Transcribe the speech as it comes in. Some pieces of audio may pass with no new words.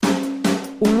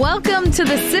Welcome to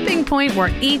The Sipping Point,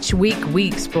 where each week we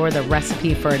explore the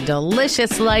recipe for a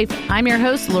delicious life. I'm your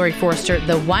host, Lori Forster,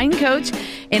 the wine coach,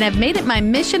 and I've made it my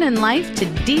mission in life to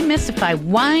demystify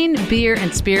wine, beer,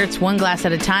 and spirits one glass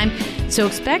at a time. So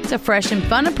expect a fresh and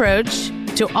fun approach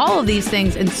to all of these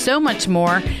things and so much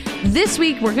more. This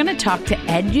week, we're going to talk to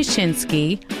Ed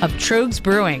Jancis of Trogs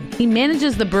Brewing. He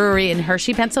manages the brewery in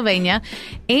Hershey, Pennsylvania,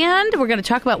 and we're going to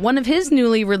talk about one of his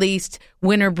newly released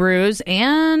winter brews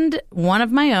and one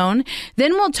of my own.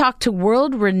 Then we'll talk to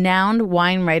world-renowned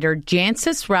wine writer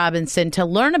Jancis Robinson to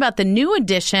learn about the new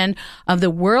edition of the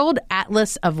World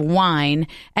Atlas of Wine.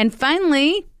 And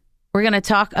finally, we're going to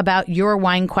talk about your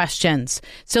wine questions.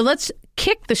 So let's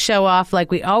kick the show off like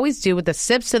we always do with the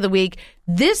Sips of the Week.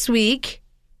 This week,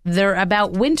 they're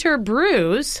about winter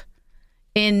brews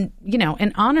in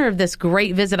honor of this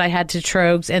great visit I had to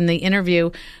Trogs and the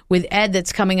interview with Ed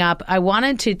that's coming up. I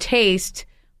wanted to taste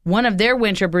one of their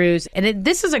winter brews, and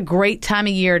this is a great time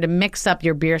of year to mix up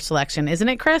your beer selection, isn't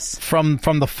it, Chris? From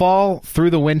the fall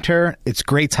through the winter, it's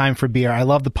great time for beer. I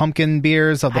love the pumpkin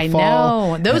beers of the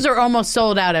fall. I know. Those are almost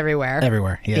sold out everywhere.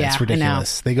 Everywhere. Yeah, it's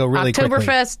ridiculous. They go really quickly.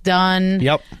 Oktoberfest, done.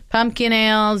 Yep. Pumpkin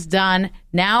ales, done.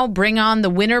 Now bring on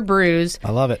the winter brews. I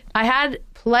love it. I had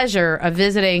pleasure of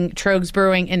visiting Trogs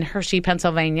Brewing in Hershey,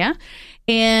 Pennsylvania,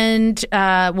 and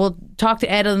we'll talk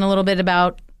to Ed in a little bit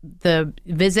about the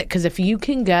visit, because if you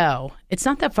can go, it's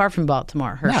not that far from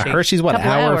Baltimore. Hershey. Yeah, Hershey's what,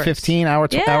 hour hours. 15, hour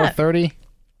 30?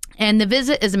 And the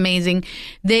visit is amazing.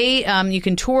 They you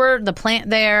can tour the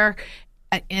plant there,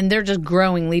 and they're just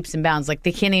growing leaps and bounds. Like,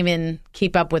 they can't even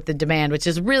keep up with the demand, which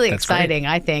is really exciting,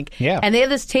 I think. Yeah. And they have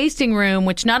this tasting room,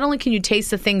 which not only can you taste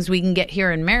the things we can get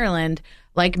here in Maryland,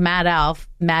 like Mad Elf.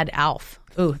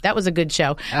 Ooh, that was a good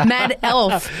show. Mad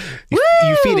Elf. Woo!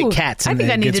 You feed it cats and I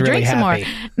think I need to really drink some happy.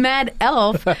 more. Mad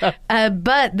Elf.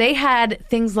 But they had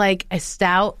things like a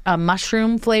stout, a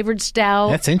mushroom-flavored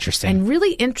stout. That's interesting. And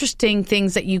really interesting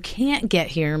things that you can't get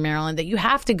here in Maryland that you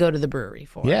have to go to the brewery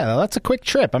for. Yeah, that's a quick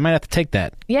trip. I might have to take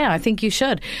that. Yeah, I think you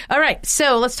should. All right,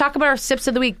 so let's talk about our Sips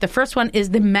of the Week. The first one is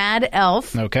the Mad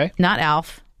Elf. Okay. Not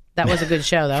Alf. That was a good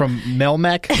show, though. From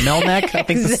Melmac, I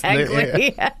think.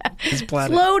 Exactly. This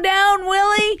planet. Slow down,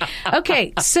 Willie.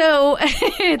 Okay, so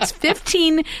it's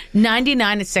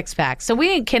 $15.99 a six-pack. So we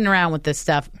ain't kidding around with this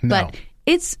stuff, but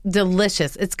it's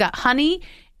delicious. It's got honey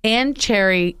and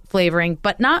cherry flavoring,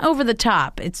 but not over the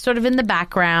top. It's sort of in the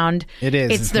background. It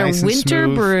is. It's their nice and winter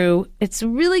smooth. brew. It's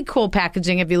really cool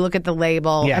packaging if you look at the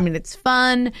label. Yeah. I mean, it's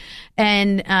fun.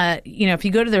 And, if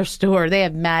you go to their store, they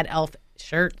have Mad Elf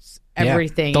shirts.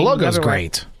 Everything. The logo's everywhere.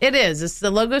 great. It is.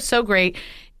 The logo's so great.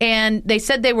 And they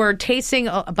said they were tasting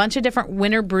a bunch of different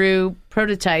winter brew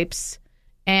prototypes.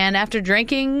 And after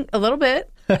drinking a little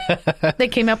bit, they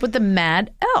came up with the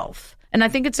Mad Elf. And I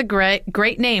think it's a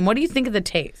great name. What do you think of the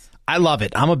taste? I love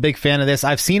it. I'm a big fan of this.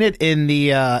 I've seen it in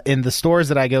the stores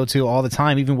that I go to all the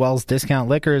time, even Wells Discount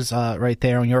Liquors right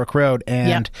there on York Road.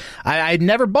 And I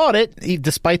never bought it,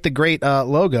 despite the great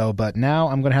logo. But now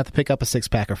I'm going to have to pick up a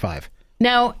 6-pack or 5.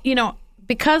 Now,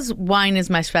 because wine is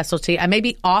my specialty, I may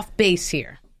be off base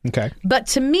here. Okay. But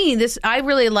to me, I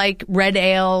really like red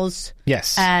ales.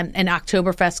 Yes. And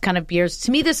Oktoberfest kind of beers.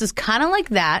 To me, this is kind of like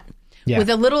that. Yeah. With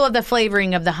a little of the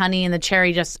flavoring of the honey and the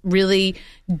cherry, just really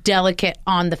delicate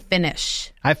on the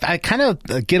finish. I kind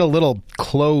of get a little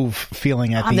clove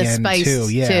feeling at the end, spice too.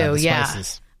 Yeah, the yeah.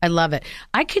 spices. I love it.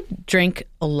 I could drink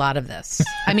a lot of this.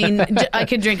 I mean, I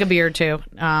could drink a beer too.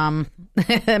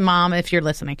 Mom, if you're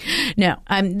listening. No,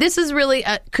 this is really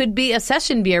could be a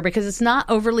session beer because it's not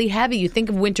overly heavy. You think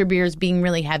of winter beers being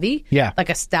really heavy, like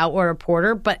a stout or a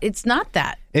porter, but it's not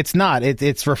that. It's not.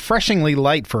 It's refreshingly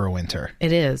light for a winter.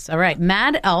 It is. All right.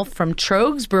 Mad Elf from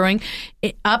Trogs Brewing.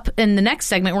 Up in the next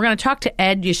segment, we're going to talk to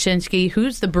Ed Jancis,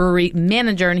 who's the brewery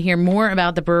manager, and hear more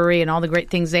about the brewery and all the great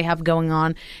things they have going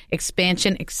on,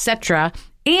 expansion, etc.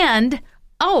 And,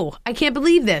 I can't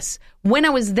believe this. When I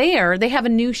was there, they have a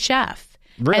new chef.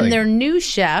 Really? And their new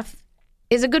chef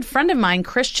is a good friend of mine,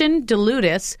 Christian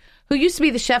DeLutis, who used to be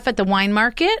the chef at the wine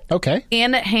market. Okay.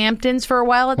 And at Hamptons for a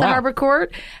while at the Harbor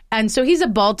Court. And so he's a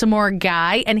Baltimore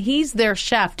guy, and he's their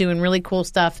chef doing really cool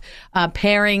stuff,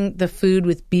 pairing the food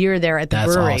with beer there at the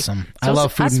brewery. That's awesome. So I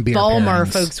love food and beer Baltimore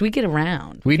pairings. Folks, we get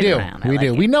around. We do.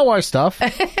 We know our stuff.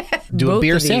 Do a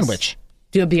beer sandwich.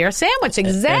 Do a beer sandwich,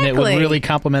 exactly. And it would really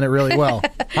complement it really well.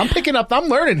 I'm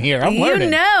learning here. I'm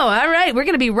learning. All right. We're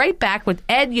going to be right back with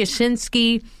Ed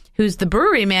Jancis, who's the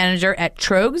brewery manager at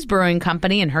Trogs Brewing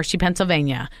Company in Hershey,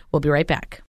 Pennsylvania. We'll be right back.